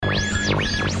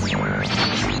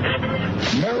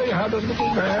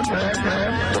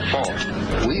The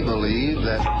fault. We believe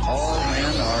that all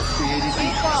men are created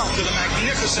equal. To the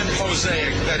magnificent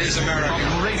mosaic that is America.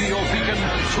 From radio beacon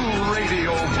to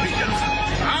radio beacon.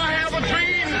 I have a dream.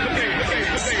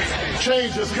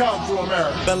 Change has come to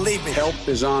America. Believe me. Help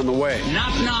is on the way.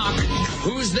 Knock, knock.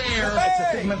 Who's there? It's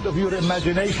a figment of your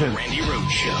imagination. Randi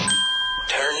Rhodes Show.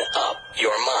 Turn up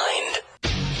your mind.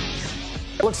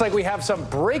 Looks like we have some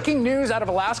breaking news out of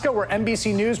Alaska where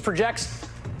NBC News projects,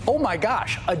 oh my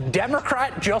gosh, a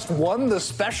Democrat just won the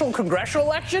special congressional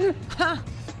election? Huh.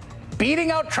 Beating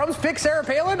out Trump's pick, Sarah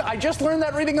Palin? I just learned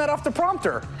that reading that off the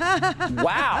prompter.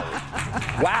 Wow.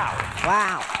 Wow.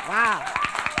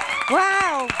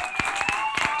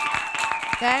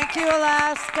 Thank you,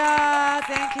 Alaska.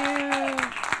 Thank you.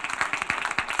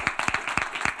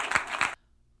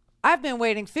 I've been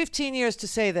waiting 15 years to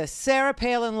say this. Sarah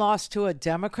Palin lost to a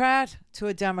Democrat.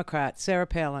 Sarah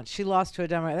Palin. She lost to a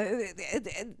Democrat.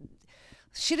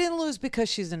 She didn't lose because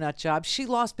she's a nut job. She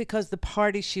lost because the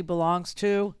party she belongs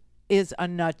to is a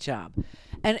nut job.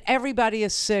 And everybody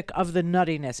is sick of the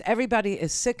nuttiness. Everybody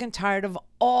is sick and tired of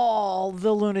all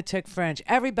the lunatic fringe.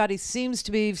 Everybody seems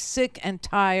to be sick and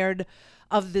tired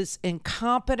of this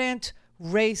incompetent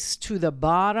race to the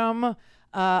bottom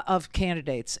of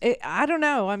candidates. I don't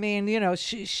know. I mean, you know,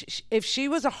 she if she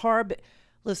was a hard...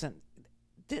 Listen,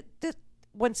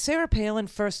 when Sarah Palin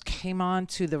first came on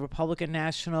to the Republican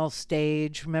National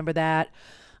stage, remember that?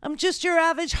 I'm just your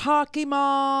average hockey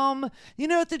mom. You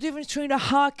know what the difference between a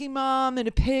hockey mom and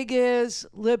a pig is?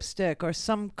 Lipstick or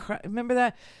some remember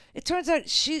that? It turns out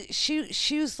she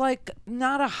was like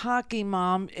not a hockey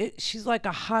mom. She's like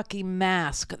a hockey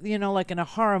mask, you know, like in a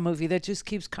horror movie that just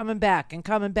keeps coming back and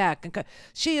coming back.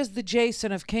 She is the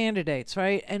Jason of candidates,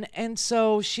 right? And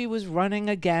so she was running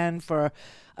again for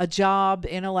a job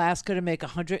in Alaska to make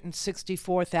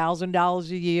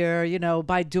 $164,000 a year, you know,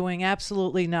 by doing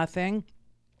absolutely nothing.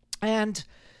 And,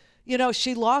 you know,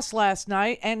 she lost last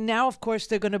night. And now, of course,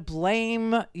 they're going to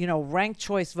blame, you know, ranked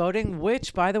choice voting,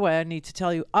 which, by the way, I need to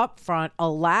tell you up front,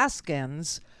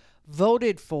 Alaskans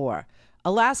voted for.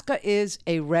 Alaska is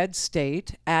a red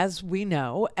state, as we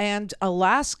know, and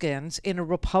Alaskans in a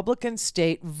Republican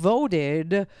state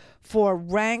voted for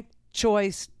ranked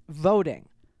choice voting.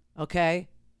 Okay?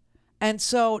 And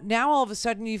so now all of a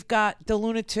sudden you've got the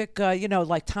lunatic, you know,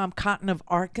 like Tom Cotton of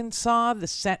Arkansas,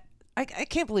 I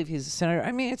can't believe he's a senator.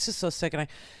 I mean, it's just so sickening.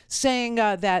 Saying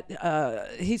that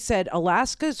he said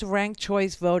Alaska's ranked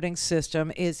choice voting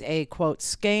system is a, quote,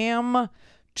 scam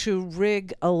to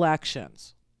rig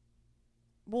elections.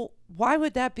 Well, why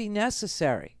would that be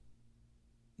necessary?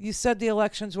 You said the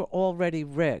elections were already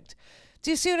rigged. Do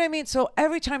you see what I mean? So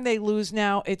every time they lose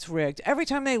now, it's rigged. Every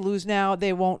time they lose now,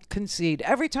 they won't concede.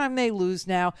 Every time they lose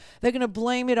now, they're going to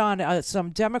blame it on some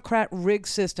Democrat rigged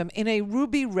system in a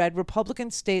ruby red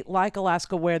Republican state like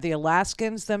Alaska, where the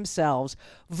Alaskans themselves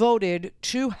voted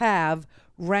to have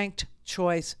ranked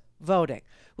choice voting,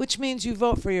 which means you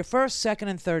vote for your first, second,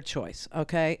 and third choice,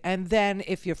 okay? And then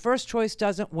if your first choice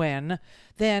doesn't win,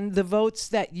 then the votes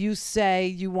that you say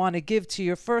you want to give to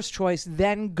your first choice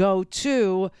then go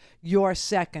to your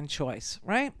second choice,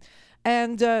 right?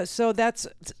 And so that's,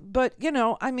 but, you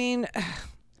know, I mean,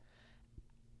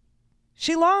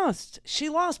 she lost,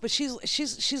 but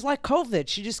she's like COVID.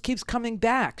 She just keeps coming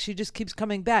back.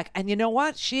 And you know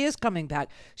what? She is coming back.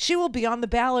 She will be on the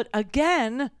ballot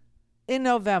again in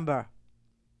November.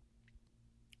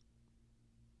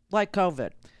 Like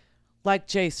COVID, like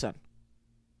Jason,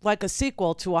 like a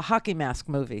sequel to a hockey mask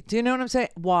movie. Do you know what I'm saying?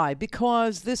 Why?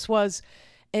 Because this was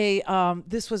a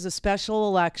special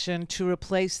election to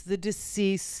replace the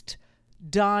deceased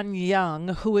Don Young,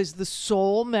 who is the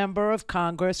sole member of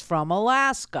Congress from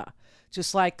Alaska,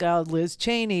 just like Liz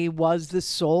Cheney was the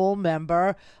sole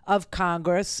member of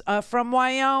Congress from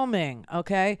Wyoming.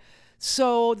 Okay.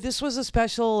 So this was a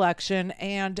special election,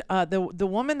 and the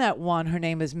woman that won, her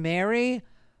name is Mary.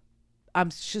 I'm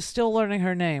just still learning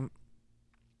her name.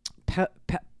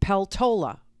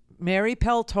 Peltola. Mary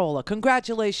Peltola.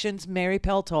 Congratulations, Mary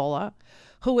Peltola,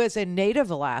 who is a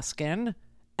native Alaskan,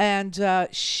 and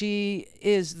she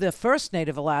is the first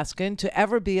native Alaskan to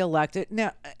ever be elected.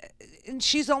 Now, and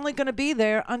she's only going to be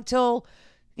there until,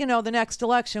 you know, the next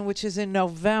election, which is in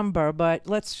November, but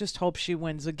let's just hope she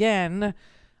wins again,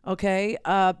 okay?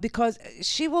 Because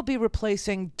she will be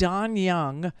replacing Don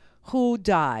Young, who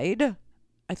died.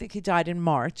 I think he died in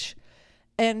March.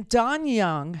 And Don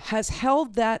Young has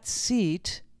held that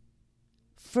seat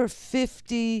for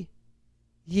 50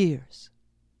 years.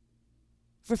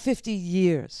 For 50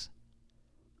 years.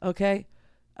 Okay?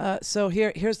 So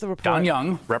here's the report. Don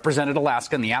Young represented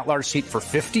Alaska in the at-large seat for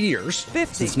 50 years.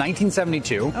 50. Since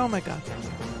 1972. Oh, my God.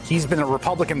 He's been a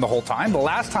Republican the whole time. The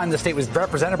last time the state was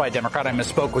represented by a Democrat, I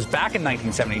misspoke, was back in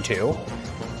 1972.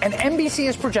 And NBC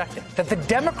is projecting that the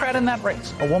Democrat in that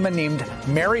race, a woman named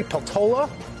Mary Peltola,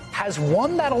 has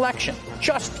won that election.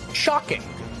 Just shocking.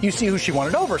 You see who she won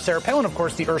it over. Sarah Palin, of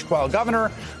course, the erstwhile governor,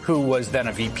 who was then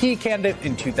a VP candidate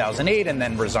in 2008 and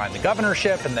then resigned the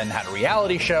governorship and then had a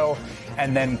reality show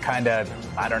and then kind of,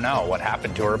 I don't know what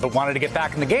happened to her, but wanted to get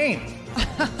back in the game.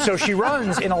 So she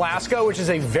runs in Alaska, which is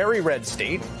a very red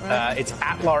state. Its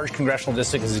at-large congressional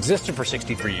district has existed for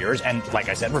 63 years. And like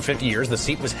I said, for 50 years, the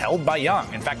seat was held by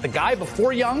Young. In fact, the guy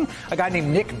before Young, a guy named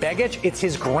Nick Begich, it's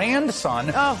his grandson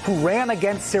who ran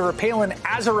against Sarah Palin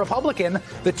as a Republican.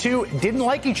 The two didn't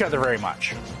like each other very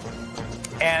much.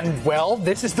 And, well,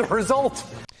 this is the result.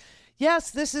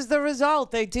 Yes, this is the result.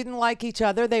 They didn't like each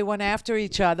other. They went after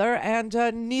each other, and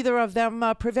neither of them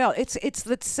prevailed. It's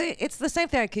the same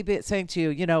thing I keep saying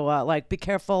to you. Like be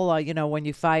careful. When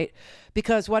you fight,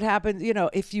 because what happens?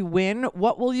 If you win,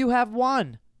 what will you have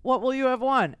won? What will you have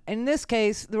won? In this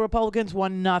case, the Republicans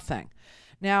won nothing.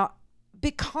 Now,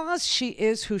 because she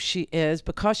is who she is,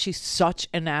 because she's such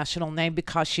a national name,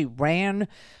 because she ran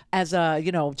as John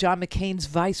McCain's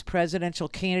vice presidential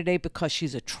candidate, because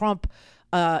she's a Trump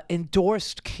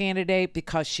endorsed candidate,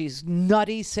 because she's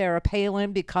nutty Sarah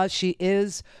Palin, because she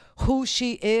is who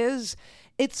she is,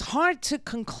 it's hard to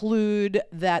conclude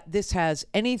that this has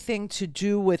anything to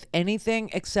do with anything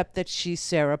except that she's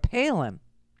Sarah Palin.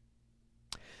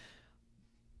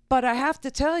 But I have to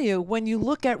tell you, when you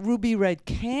look at Ruby Red,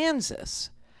 Kansas,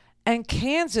 and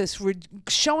Kansas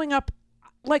showing up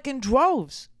like in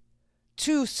droves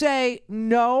to say,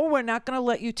 no, we're not going to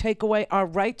let you take away our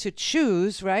right to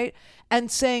choose, right?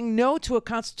 And saying no to a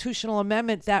constitutional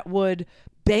amendment that would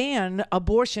ban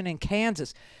abortion in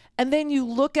Kansas. And then you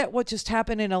look at what just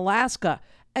happened in Alaska,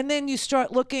 and then you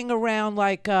start looking around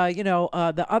like,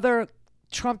 the other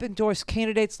Trump-endorsed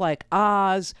candidates like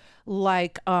Oz,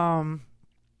 like Herschel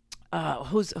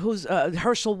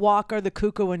Walker, the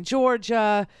cuckoo in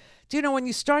Georgia. When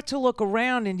you start to look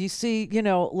around and you see,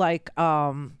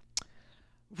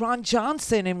 Ron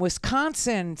Johnson in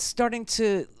Wisconsin starting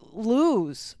to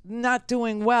lose, not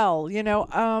doing well,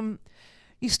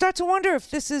 you start to wonder if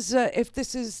this is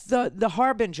the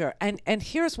harbinger. And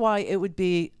here's why it would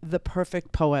be the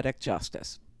perfect poetic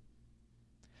justice.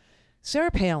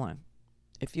 Sarah Palin,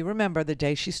 if you remember the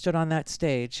day she stood on that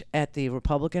stage at the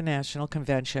Republican National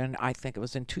Convention, I think it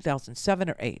was in 2007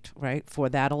 or 8, right, for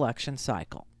that election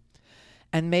cycle,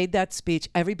 and made that speech,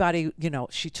 everybody,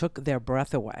 she took their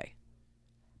breath away.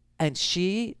 And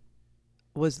she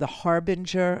was the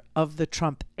harbinger of the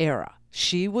Trump era.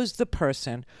 She was the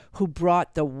person who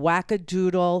brought the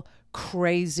wackadoodle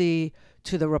crazy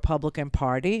to the Republican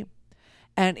Party.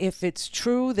 And if it's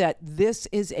true that this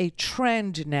is a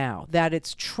trend now, that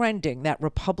it's trending, that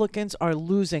Republicans are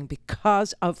losing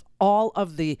because of all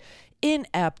of the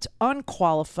inept,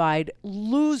 unqualified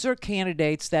loser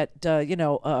candidates that,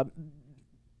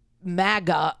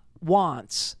 MAGA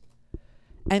wants.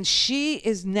 And she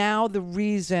is now the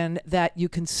reason that you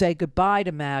can say goodbye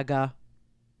to MAGA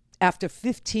after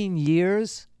 15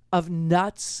 years of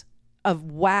nuts,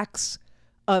 of whacks,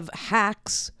 of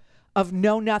hacks, of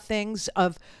know-nothings,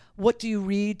 of what do you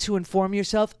read to inform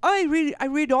yourself? I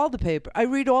read all the paper. I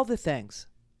read all the things.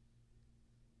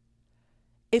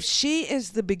 If she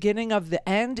is the beginning of the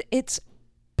end, it's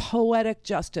poetic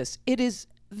justice. It is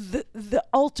the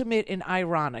ultimate in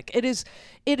ironic. It is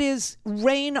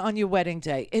rain on your wedding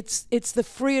day. It's the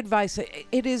free advice.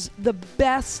 It is the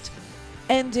best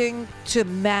ending to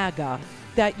MAGA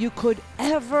that you could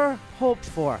ever hope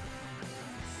for.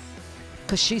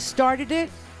 Because she started it,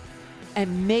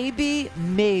 and maybe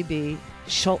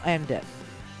she'll end it.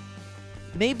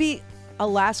 Maybe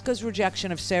Alaska's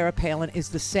rejection of Sarah Palin is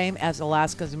the same as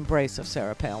Alaska's embrace of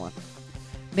Sarah Palin.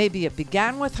 Maybe it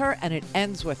began with her and it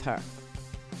ends with her.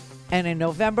 And in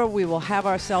November, we will have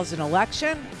ourselves an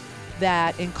election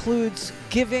that includes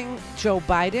giving Joe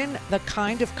Biden the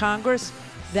kind of Congress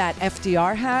that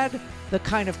FDR had, the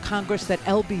kind of Congress that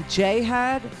LBJ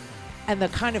had, and the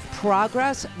kind of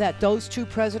progress that those two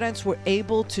presidents were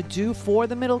able to do for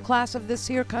the middle class of this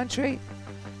here country.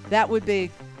 That would be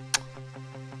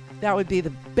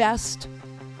the best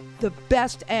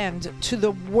end to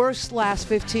the worst last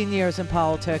 15 years in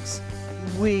politics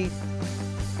we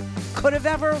could have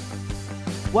ever.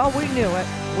 Well, we knew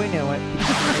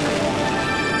it.